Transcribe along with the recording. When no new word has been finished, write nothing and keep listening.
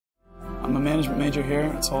I'm a management major here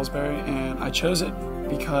at Salisbury, and I chose it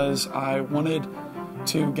because I wanted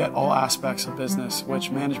to get all aspects of business, which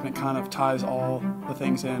management kind of ties all the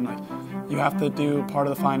things in. Like, you have to do part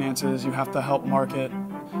of the finances, you have to help market,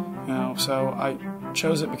 so I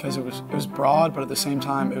chose it because it was broad, but at the same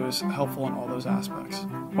time it was helpful in all those aspects.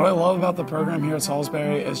 What I love about the program here at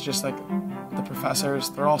Salisbury is just like the professors.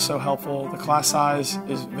 They're all so helpful. The class size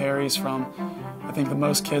varies from, I think the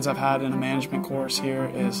most kids I've had in a management course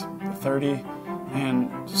here is 30,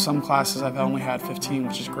 and some classes I've only had 15,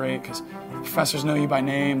 which is great because professors know you by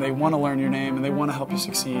name, they want to learn your name, and they want to help you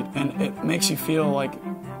succeed. And it makes you feel like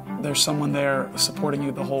there's someone there supporting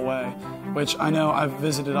you the whole way, which I know I've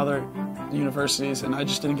visited other universities and I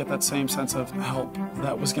just didn't get that same sense of help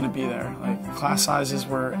that was going to be there. Like, class sizes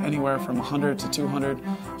were anywhere from 100 to 200,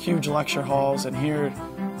 huge lecture halls, and here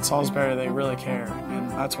at Salisbury they really care,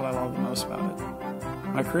 and that's what I love the most about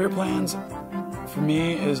it. My career plans for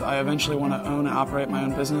me is I eventually want to own and operate my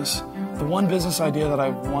own business. The one business idea that I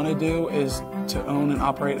want to do is to own and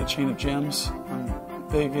operate a chain of gyms. I'm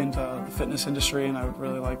big into the fitness industry, and I would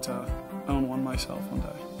really like to own one myself one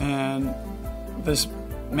day. And this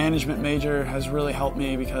management major has really helped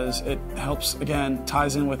me because it helps, again,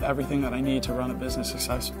 ties in with everything that I need to run a business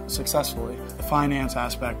successfully. The finance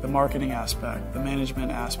aspect, the marketing aspect, the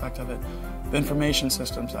management aspect of it, the information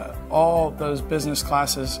systems, that all those business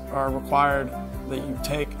classes are required that you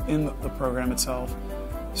take in the program itself.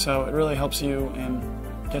 So it really helps you and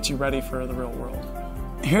gets you ready for the real world.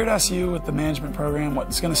 Here at SU with the management program,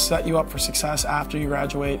 what's going to set you up for success after you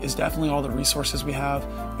graduate is definitely all the resources we have.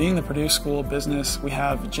 Being the Purdue School of Business, we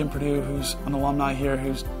have Jim Purdue, who's an alumni here,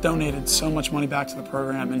 who's donated so much money back to the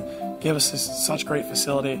program and gave us such great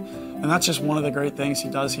facility. And that's just one of the great things he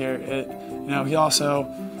does here. He also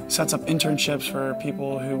sets up internships for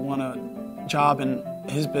people who want a job in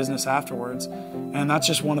his business afterwards, and that's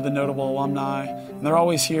just one of the notable alumni. And they're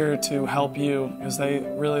always here to help you because they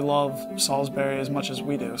really love Salisbury as much as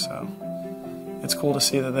we do, so it's cool to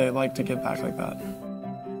see that they like to give back like that.